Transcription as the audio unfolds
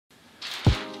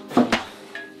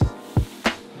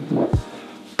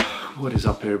What is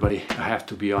up, everybody? I have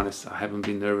to be honest, I haven't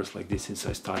been nervous like this since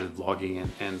I started vlogging,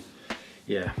 and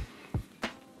yeah,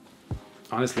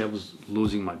 honestly I was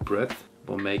losing my breath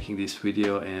while making this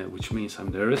video, and which means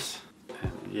I'm nervous.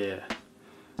 And yeah,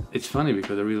 it's funny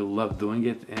because I really love doing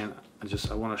it, and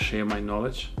I want to share my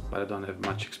knowledge, but I don't have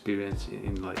much experience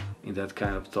in that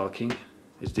kind of talking.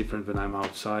 It's different when I'm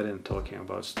outside and talking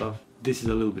about stuff. This is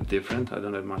a little bit different. I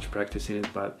don't have much practice in it,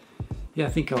 but yeah, I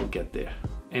think I'll get there.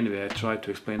 Anyway, I tried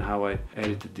to explain how I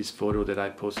edited this photo that I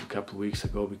posted a couple of weeks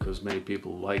ago because many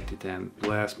people liked it and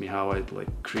asked me how I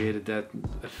created that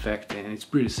effect, and it's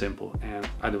pretty simple. And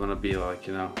I don't want to be like,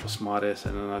 you know, a smartass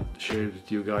and not share it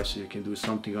with you guys so you can do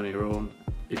something on your own.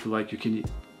 If you like, you can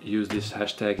use this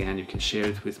hashtag and you can share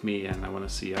it with me, and I want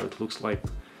to see how it looks like,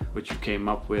 what you came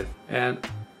up with. And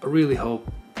I really hope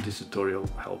this tutorial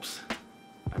helps.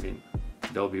 I mean,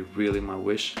 that'll be really my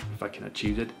wish if I can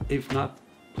achieve it. If not,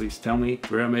 please tell me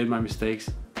where I made my mistakes.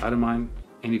 I don't mind.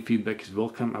 Any feedback is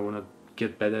welcome. I want to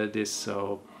get better at this,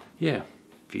 so yeah,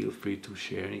 feel free to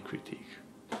share any critique.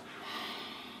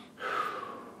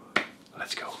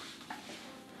 Let's go.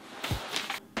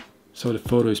 So the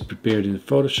photo is prepared in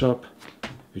Photoshop.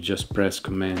 You just press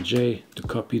Command J to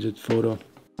copy that photo,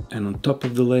 and on top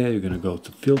of the layer you're gonna go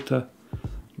to Filter,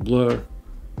 Blur,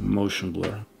 Motion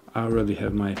Blur. I already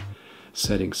have my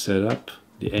settings set up.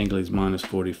 The angle is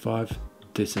 -45.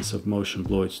 Distance of motion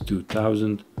blur is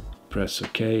 2000. Press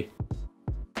OK.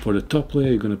 For the top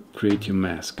layer you're going to create your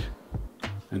mask,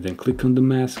 and then click on the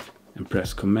mask and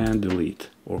press Command Delete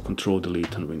or Control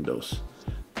Delete on Windows.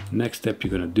 Next step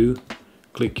you're going to do,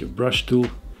 click your brush tool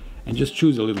and just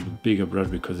choose a little bit bigger brush,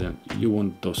 because then you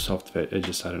want those soft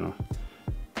edges. I don't know,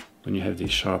 when you have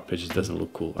these sharp edges it doesn't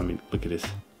look cool. I mean, look at this,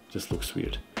 it just looks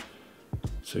weird.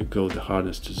 So you go the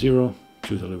hardness to 0,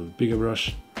 choose a little bit bigger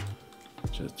brush.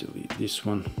 Just delete this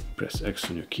one, press X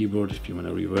on your keyboard if you want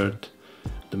to revert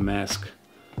the mask,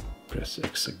 press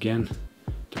X again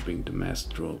to bring the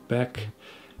mask draw back,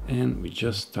 and we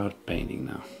just start painting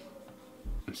now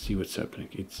and see what's happening.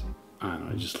 I don't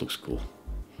know, it just looks cool.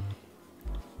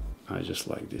 I just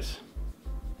like this,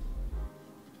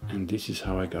 and this is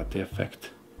how I got the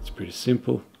effect. It's pretty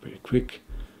simple, pretty quick.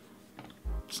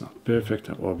 It's not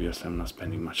perfect, obviously I'm not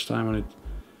spending much time on it.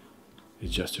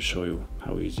 It's just to show you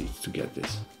how easy it's to get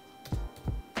this.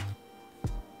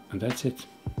 And that's it.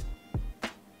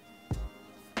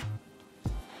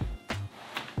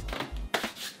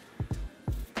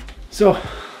 So,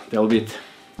 that'll be it.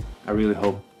 I really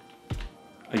hope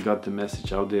I got the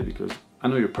message out there, because I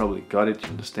know you probably got it, you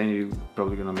understand it, you're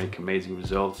probably gonna make amazing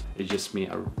results. It's just me,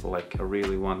 I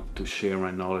really want to share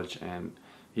my knowledge and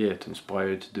yeah, to inspire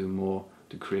you to do more,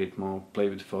 to create more, play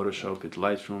with Photoshop, with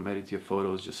Lightroom, edit your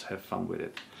photos, just have fun with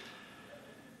it.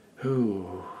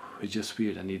 Ooh, it's just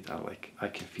weird. I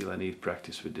can feel I need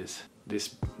practice with this.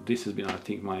 This has been, I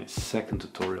think, my second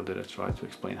tutorial that I tried to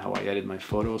explain how I edit my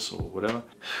photos or whatever.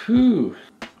 Whew.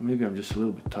 Maybe I'm just a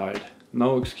little bit tired.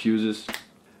 No excuses.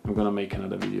 I'm gonna make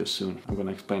another video soon. I'm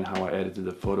gonna explain how I edited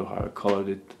the photo, how I colored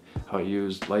it, how I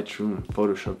used Lightroom and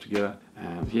Photoshop together,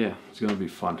 and yeah, it's gonna be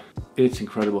fun. It's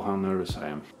incredible how nervous I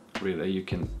am. Really, you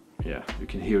can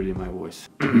hear it in my voice.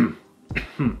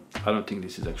 I don't think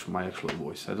this is my actual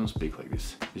voice. I don't speak like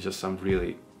this. It just sounds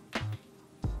really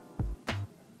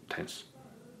tense.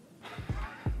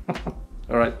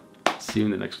 All right, see you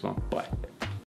in the next one. Bye.